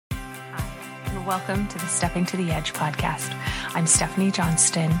Welcome to the Stepping to the Edge podcast. I'm Stephanie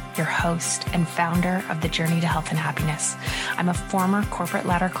Johnston, your host and founder of the Journey to Health and Happiness. I'm a former corporate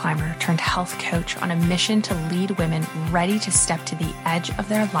ladder climber turned health coach on a mission to lead women ready to step to the edge of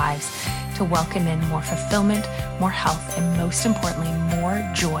their lives to welcome in more fulfillment, more health, and most importantly,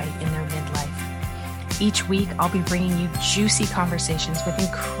 more joy in their midlife. Each week, I'll be bringing you juicy conversations with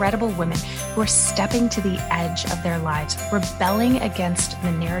incredible women who are stepping to the edge of their lives, rebelling against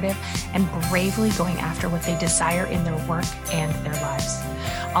the narrative, and bravely going after what they desire in their work and their lives.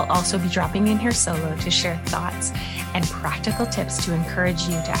 I'll also be dropping in here solo to share thoughts and practical tips to encourage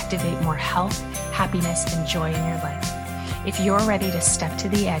you to activate more health, happiness, and joy in your life. If you're ready to step to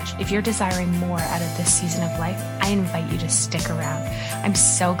the edge, if you're desiring more out of this season of life, I invite you to stick around. I'm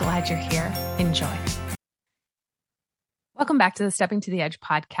so glad you're here. Enjoy. Welcome back to the Stepping to the Edge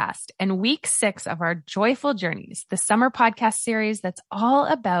podcast and week 6 of our Joyful Journeys, the summer podcast series that's all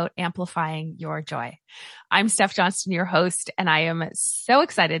about amplifying your joy. I'm Steph Johnston, your host, and I am so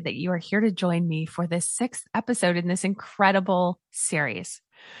excited that you are here to join me for this 6th episode in this incredible series.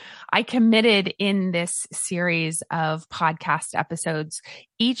 I committed in this series of podcast episodes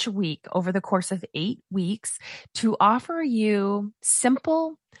each week over the course of 8 weeks to offer you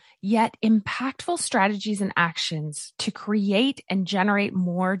simple yet impactful strategies and actions to create and generate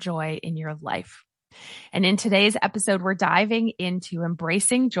more joy in your life. And in today's episode, we're diving into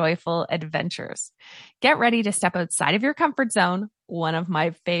embracing joyful adventures. Get ready to step outside of your comfort zone, one of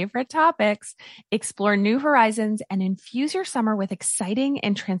my favorite topics, explore new horizons, and infuse your summer with exciting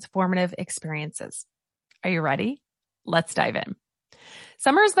and transformative experiences. Are you ready? Let's dive in.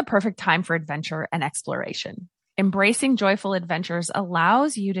 Summer is the perfect time for adventure and exploration. Embracing joyful adventures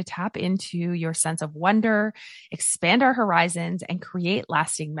allows you to tap into your sense of wonder, expand our horizons, and create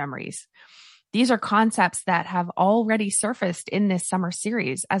lasting memories. These are concepts that have already surfaced in this summer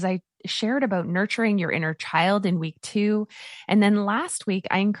series as I shared about nurturing your inner child in week 2. And then last week,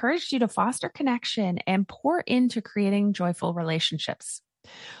 I encouraged you to foster connection and pour into creating joyful relationships.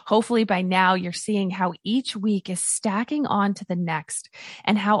 Hopefully by now you're seeing how each week is stacking on to the next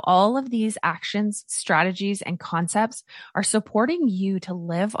and how all of these actions, strategies, and concepts are supporting you to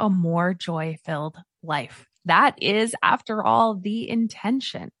live a more joy-filled life. That is, after all, the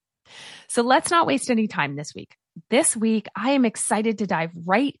intention. So let's not waste any time this week. This week, I am excited to dive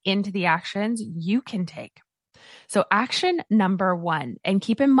right into the actions you can take. So action number 1, and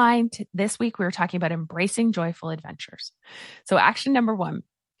keep in mind this week we were talking about embracing joyful adventures. So action number 1,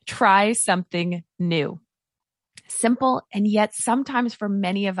 try something new. Simple, and yet sometimes for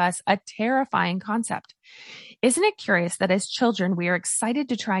many of us, a terrifying concept. Isn't it curious that as children, we are excited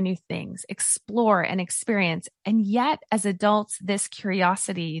to try new things, explore and experience, and yet as adults, this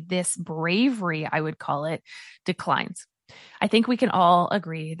curiosity, this bravery, I would call it, declines. I think we can all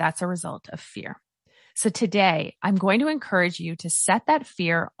agree that's a result of fear. So today, I'm going to encourage you to set that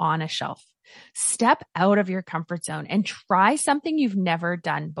fear on a shelf. Step out of your comfort zone and try something you've never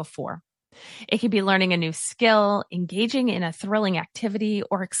done before. It could be learning a new skill, engaging in a thrilling activity,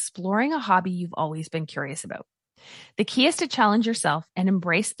 or exploring a hobby you've always been curious about. The key is to challenge yourself and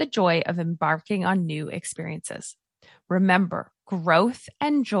embrace the joy of embarking on new experiences. Remember, growth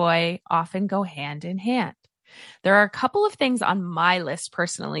and joy often go hand in hand. There are a couple of things on my list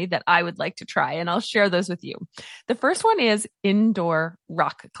personally that I would like to try, and I'll share those with you. The first one is indoor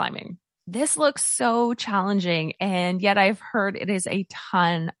rock climbing. This looks so challenging, and yet I've heard it is a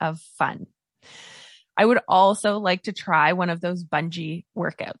ton of fun. I would also like to try one of those bungee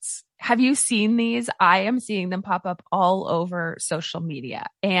workouts. Have you seen these? I am seeing them pop up all over social media.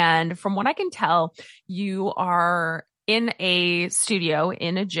 And from what I can tell, you are in a studio,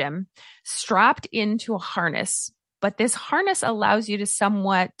 in a gym, strapped into a harness, but this harness allows you to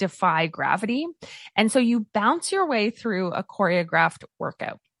somewhat defy gravity. And so you bounce your way through a choreographed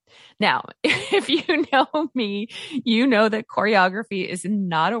workout. Now, if you know me, you know that choreography is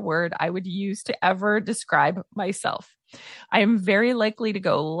not a word I would use to ever describe myself. I am very likely to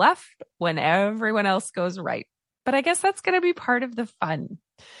go left when everyone else goes right, but I guess that's going to be part of the fun.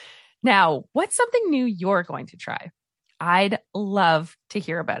 Now, what's something new you're going to try? I'd love to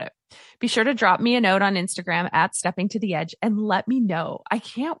hear about it. Be sure to drop me a note on Instagram at Stepping to the Edge and let me know. I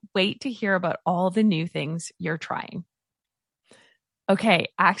can't wait to hear about all the new things you're trying. Okay,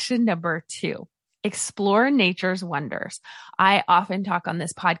 action number 2, explore nature's wonders. I often talk on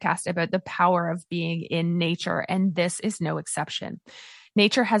this podcast about the power of being in nature, and this is no exception.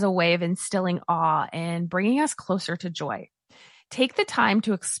 Nature has a way of instilling awe and bringing us closer to joy. Take the time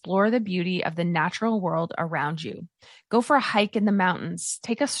to explore the beauty of the natural world around you. Go for a hike in the mountains,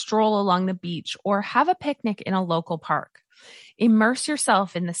 take a stroll along the beach, or have a picnic in a local park. Immerse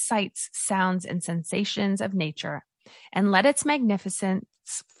yourself in the sights, sounds, and sensations of nature, and let its magnificence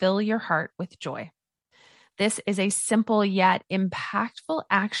fill your heart with joy. This is a simple yet impactful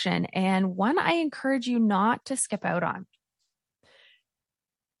action, and one I encourage you not to skip out on.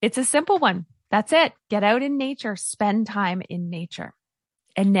 It's a simple one. That's it. Get out in nature, spend time in nature.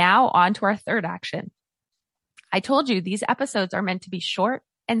 And now on to our third action. I told you these episodes are meant to be short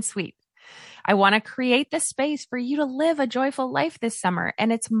and sweet. I want to create the space for you to live a joyful life this summer.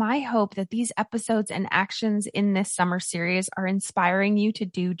 And it's my hope that these episodes and actions in this summer series are inspiring you to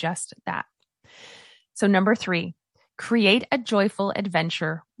do just that. So number 3, create a joyful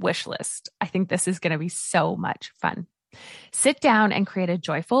adventure wish list. I think this is going to be so much fun. Sit down and create a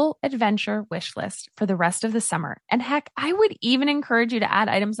joyful adventure wish list for the rest of the summer. And heck, I would even encourage you to add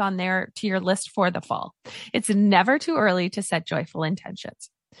items on there to your list for the fall. It's never too early to set joyful intentions.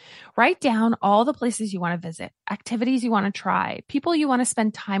 Write down all the places you want to visit, activities you want to try, people you want to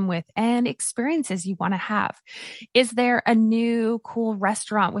spend time with, and experiences you want to have. Is there a new cool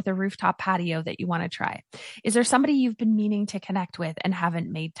restaurant with a rooftop patio that you want to try? Is there somebody you've been meaning to connect with and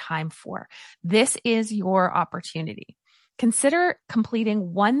haven't made time for? This is your opportunity. Consider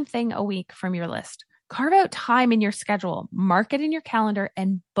completing one thing a week from your list. Carve out time in your schedule, mark it in your calendar,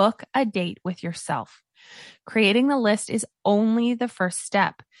 and book a date with yourself. Creating the list is only the first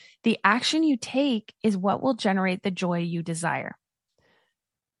step. The action you take is what will generate the joy you desire.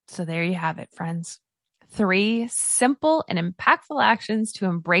 So there you have it, friends. 3 simple and impactful actions to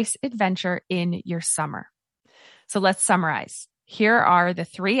embrace adventure in your summer. So let's summarize. Here are the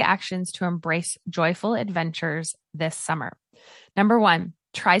 3 actions to embrace joyful adventures this summer. Number 1,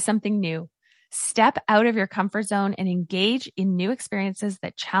 try something new. Step out of your comfort zone and engage in new experiences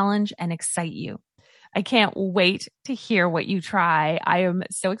that challenge and excite you. I can't wait to hear what you try. I am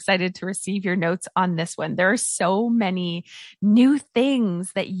so excited to receive your notes on this one. There are so many new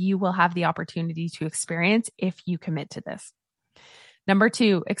things that you will have the opportunity to experience if you commit to this. Number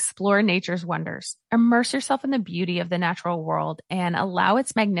 2, explore nature's wonders. Immerse yourself in the beauty of the natural world and allow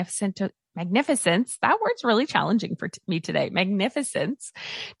its magnificence, that word's really challenging for me today, magnificence,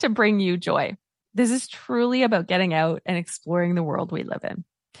 to bring you joy. This is truly about getting out and exploring the world we live in.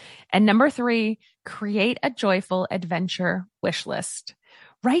 And number 3, create a joyful adventure wish list.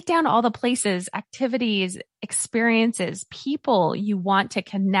 Write down all the places, activities, experiences, people you want to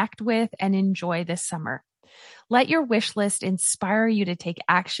connect with and enjoy this summer. Let your wish list inspire you to take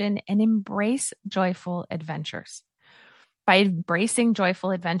action and embrace joyful adventures. By embracing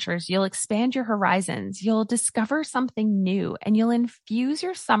joyful adventures, you'll expand your horizons, you'll discover something new, and you'll infuse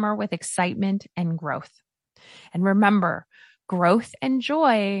your summer with excitement and growth. And remember, growth and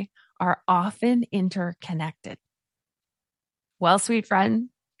joy are often interconnected. Well, sweet friend,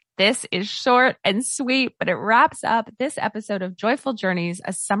 this is short and sweet, but it wraps up this episode of Joyful Journeys,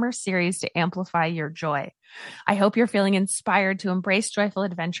 a summer series to amplify your joy. I hope you're feeling inspired to embrace joyful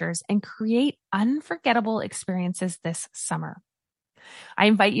adventures and create unforgettable experiences this summer. I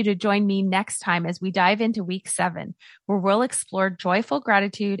invite you to join me next time as we dive into week 7, where we'll explore joyful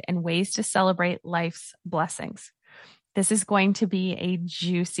gratitude and ways to celebrate life's blessings. This is going to be a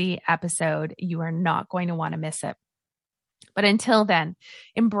juicy episode. You are not going to want to miss it. But until then,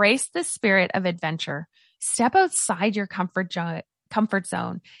 embrace the spirit of adventure. Step outside your comfort zone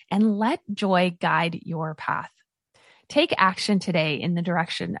and let joy guide your path. Take action today in the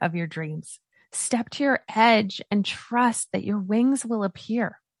direction of your dreams. Step to your edge and trust that your wings will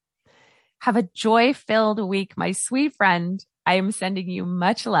appear. Have a joy-filled week, my sweet friend. I am sending you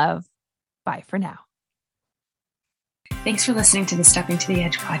much love. Bye for now. Thanks for listening to the Stepping to the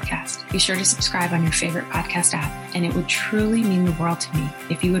Edge podcast. Be sure to subscribe on your favorite podcast app, and it would truly mean the world to me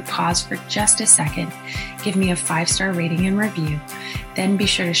if you would pause for just a second, give me a 5-star rating and review, then be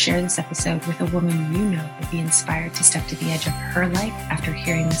sure to share this episode with a woman you know will be inspired to step to the edge of her life after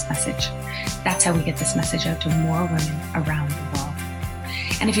hearing this message. That's how we get this message out to more women around the world.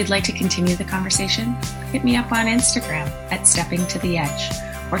 And if you'd like to continue the conversation, hit me up on Instagram at Stepping to the Edge,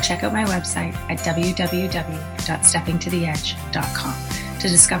 or check out my website at www.steppingtotheedge.com to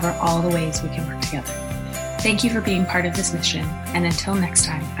discover all the ways we can work together. Thank you for being part of this mission, and until next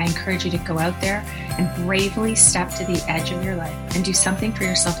time, I encourage you to go out there and bravely step to the edge of your life and do something for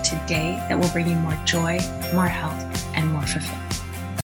yourself today that will bring you more joy, more health, and more fulfillment.